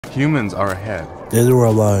Humans are ahead. Dead or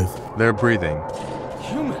alive? They're breathing.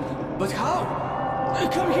 Human? But how?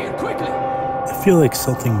 Come here, quickly! I feel like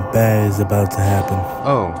something bad is about to happen.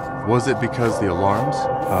 Oh, was it because the alarms?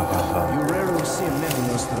 Ha ha ha. You rarely see a man in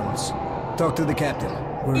those tunnels. Talk to the captain.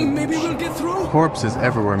 Maybe we'll get through? Corpses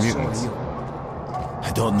everywhere, mutants.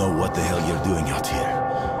 I don't know what the hell you're doing out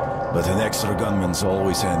here, but an extra gunman's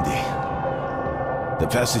always handy. The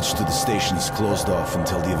passage to the station is closed off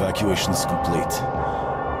until the evacuation is complete.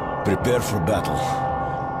 Prepare for battle.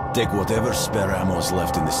 Take whatever spare ammo is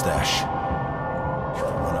left in the stash.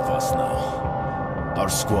 You're one of us now. Our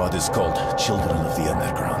squad is called Children of the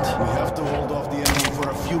Underground. We have to hold off the enemy for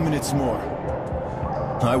a few minutes more.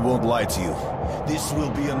 I won't lie to you. This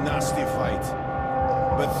will be a nasty fight.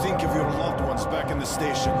 But think of your loved ones back in the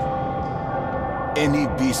station. Any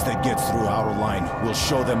beast that gets through our line will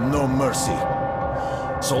show them no mercy.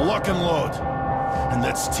 So lock and load, and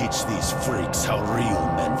let's teach these freaks how real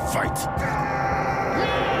men fight.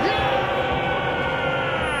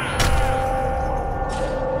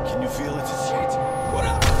 Can you feel it?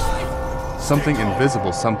 Something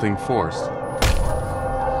invisible, something forced.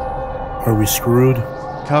 Are we screwed?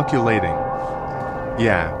 Calculating.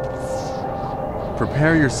 Yeah.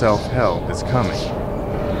 Prepare yourself, hell is coming.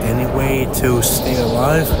 Any way to stay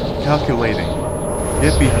alive? Calculating.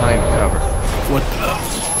 Get behind cover. What the?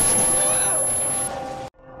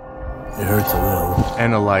 It hurts a little.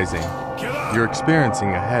 Analyzing. You're experiencing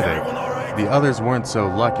a headache. The others weren't so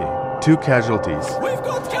lucky. 2 casualties. We've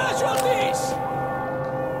got casualties!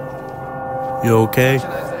 You okay?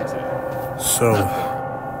 So,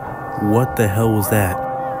 what the hell was that?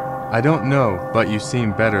 I don't know, but you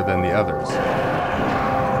seem better than the others.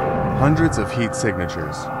 Hundreds of heat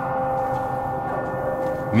signatures.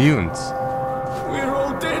 Mutants. We're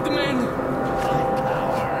all dead men!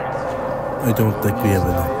 I don't think we have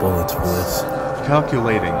enough bullets for this.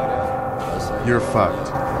 Calculating. You're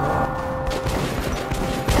fucked.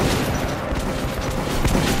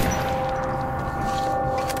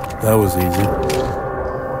 That was easy.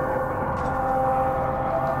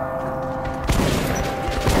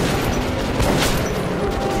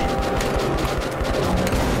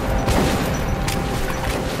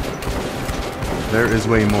 There is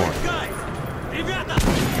way more.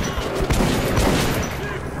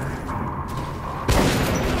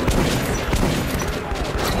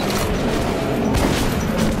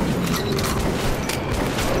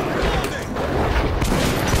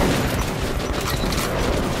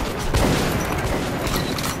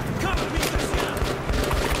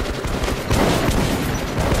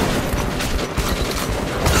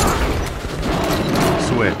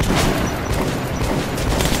 Switch.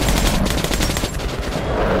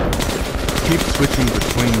 Keep switching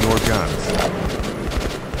between your guns.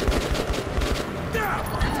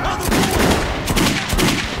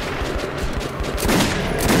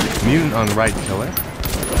 Mutant on right, killer.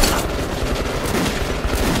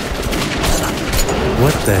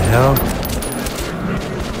 What the hell?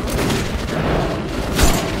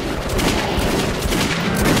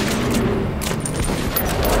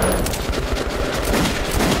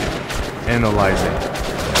 Analyzing.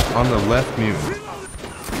 On the left, mutant.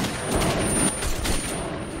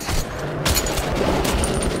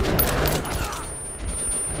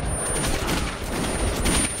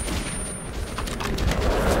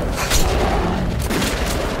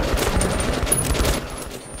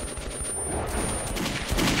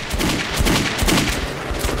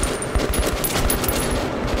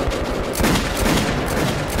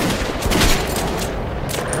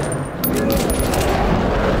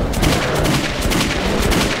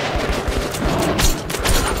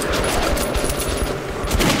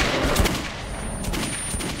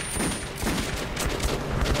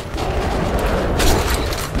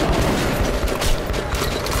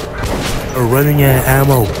 We're running out of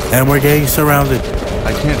ammo, and we're getting surrounded.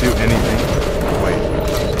 I can't do anything. Wait.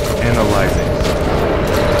 Analyzing.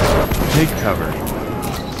 Take cover.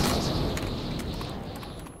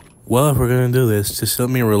 Well, if we're gonna do this, just let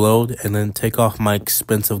me reload and then take off my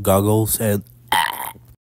expensive goggles and...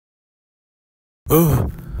 I'm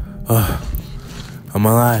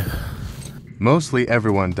alive. Mostly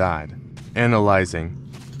everyone died. Analyzing.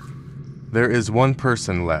 There is one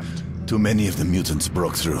person left. Too many of the mutants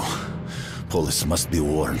broke through. Polis must be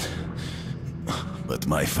warned. But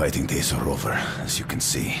my fighting days are over, as you can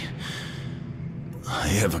see. I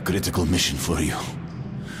have a critical mission for you.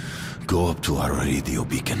 Go up to our radio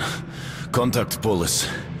beacon, contact Polis,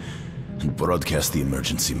 and broadcast the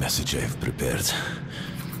emergency message I have prepared.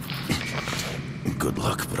 Good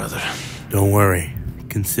luck, brother. Don't worry.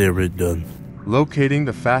 Consider it done. Locating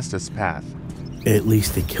the fastest path. At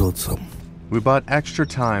least they killed some. We bought extra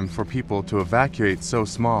time for people to evacuate so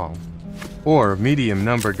small. Or medium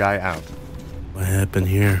number guy out. What happened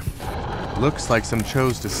here? Looks like some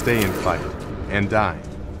chose to stay and fight. And die.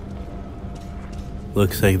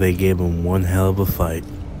 Looks like they gave him one hell of a fight.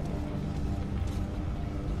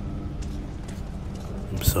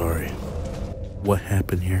 I'm sorry. What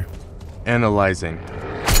happened here? Analyzing.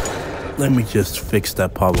 Let me just fix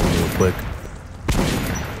that problem real quick.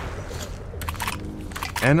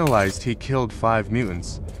 Analyzed he killed 5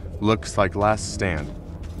 mutants. Looks like last stand.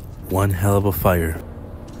 One hell of a fire.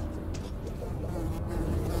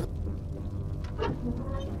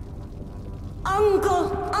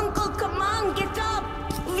 Uncle, come on, get up!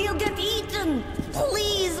 We'll get eaten!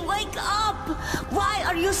 Please, wake up! Why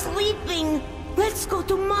are you sleeping? Let's go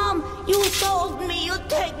to Mom! You told me you'd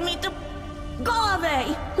take me to... Go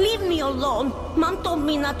away! Leave me alone! Mom told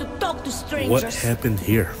me not to talk to strangers. What happened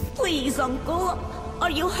here? Please, Uncle,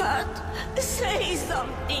 are you hurt? Say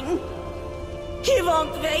something. He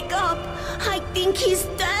won't wake up. I think he's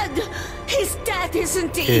dead. He's dead,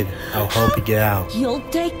 isn't he? Kid, I'll help you get out. You'll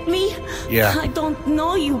take me? Yeah. I don't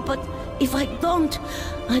know you, but if I don't,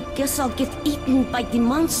 I guess I'll get eaten by the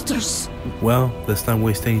monsters. Well, let's not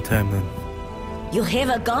waste any time then. You have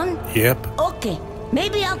a gun? Yep. Okay,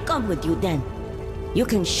 maybe I'll come with you then. You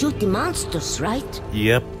can shoot the monsters, right?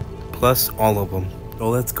 Yep. Plus all of them. So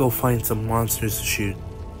let's go find some monsters to shoot.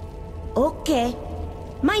 Okay.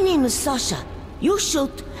 My name is Sasha. You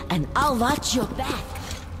shoot, and I'll watch your back.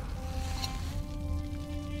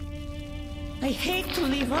 I hate to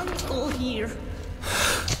leave Uncle here.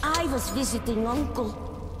 I was visiting Uncle.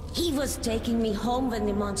 He was taking me home when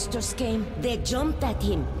the monsters came. They jumped at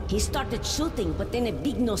him. He started shooting, but then a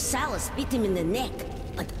big Nosalis bit him in the neck.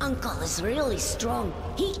 But Uncle is really strong.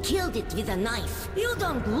 He killed it with a knife. You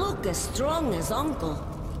don't look as strong as Uncle.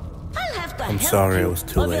 I'll have to I'm help sorry you, it was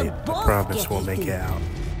too or we'll late. I both promise get we'll make eaten. it out.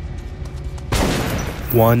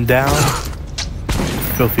 One down.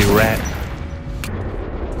 Filthy rat.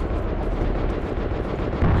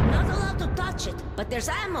 I'm not allowed to touch it, but there's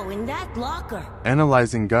ammo in that locker.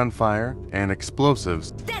 Analyzing gunfire and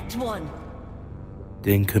explosives. That one!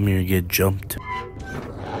 Didn't come here to get jumped.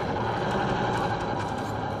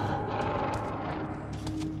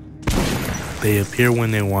 They appear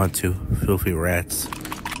when they want to, filthy rats.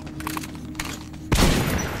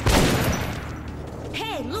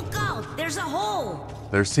 Hey, look out! There's a hole!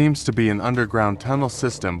 There seems to be an underground tunnel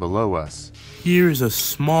system below us. Here's a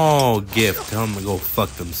small gift. Tell them to go fuck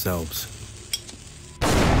themselves.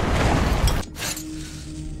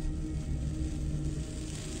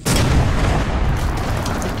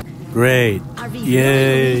 Great. Are we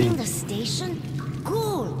Yay. really leaving the station?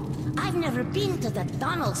 Cool! I've never been to the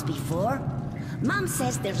tunnels before. Mom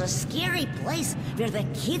says there's a scary place where the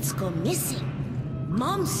kids go missing.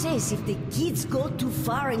 Mom says if the kids go too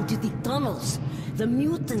far into the tunnels, the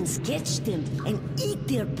mutants catch them and eat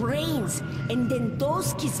their brains, and then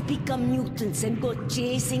those kids become mutants and go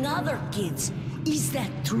chasing other kids. Is that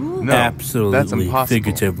true? No, Absolutely. that's impossible.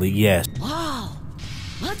 Figuratively, yes. Wow!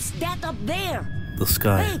 What's that up there? The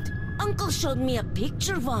sky. Wait, Uncle showed me a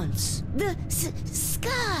picture once. The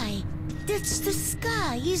sky. That's the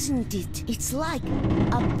sky, isn't it? It's like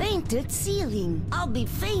a painted ceiling. I'll be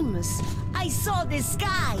famous. I saw the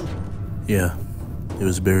sky. Yeah, it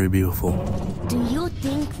was very beautiful. Do you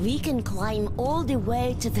think we can climb all the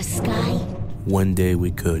way to the sky? One day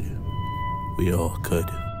we could. We all could.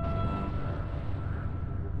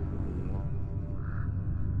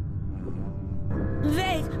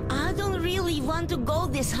 Wait, I don't really want to go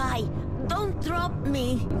this high. Don't drop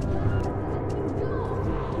me.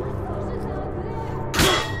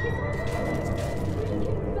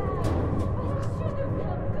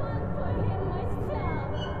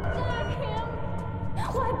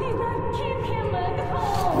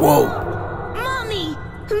 Whoa! Mommy!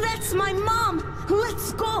 That's my mom!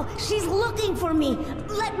 Let's go! She's looking for me!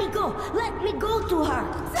 Let me go! Let me go to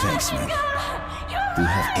her! Thanks, man. Do you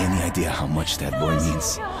have any idea how much that boy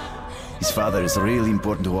means? His father is really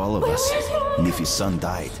important to all of us. And if his son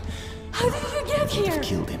died, How did you get we would here? have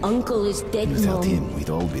killed him. Uncle is dead, Without Mom. him, we'd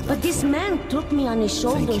all be But left. this man took me on his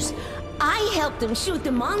shoulders. I helped him shoot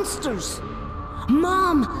the monsters.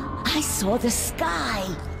 Mom, I saw the sky.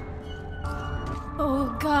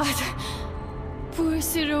 Oh God. Poor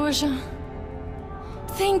Siroja.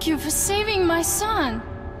 Thank you for saving my son.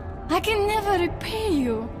 I can never repay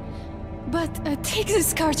you. But take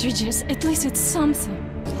these cartridges, at least it's something.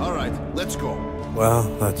 All right, let's go. Well,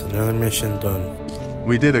 that's another mission done.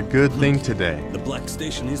 We did a good thing today. The Black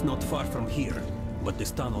Station is not far from here, but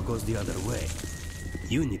this tunnel goes the other way.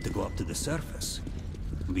 You need to go up to the surface.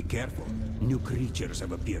 Be careful. New creatures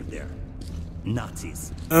have appeared there.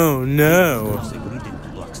 Nazis. Oh no. Cross a grid into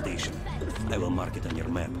Block Station. I will mark it on your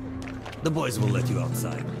map. The boys will let you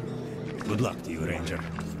outside. Good luck to you, Ranger.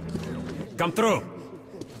 Come through!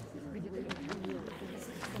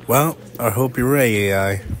 Well, I hope you're ready,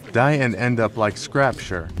 AI. Die and end up like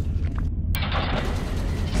Scrapture.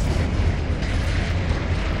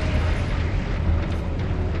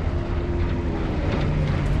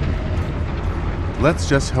 Let's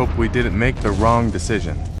just hope we didn't make the wrong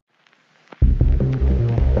decision.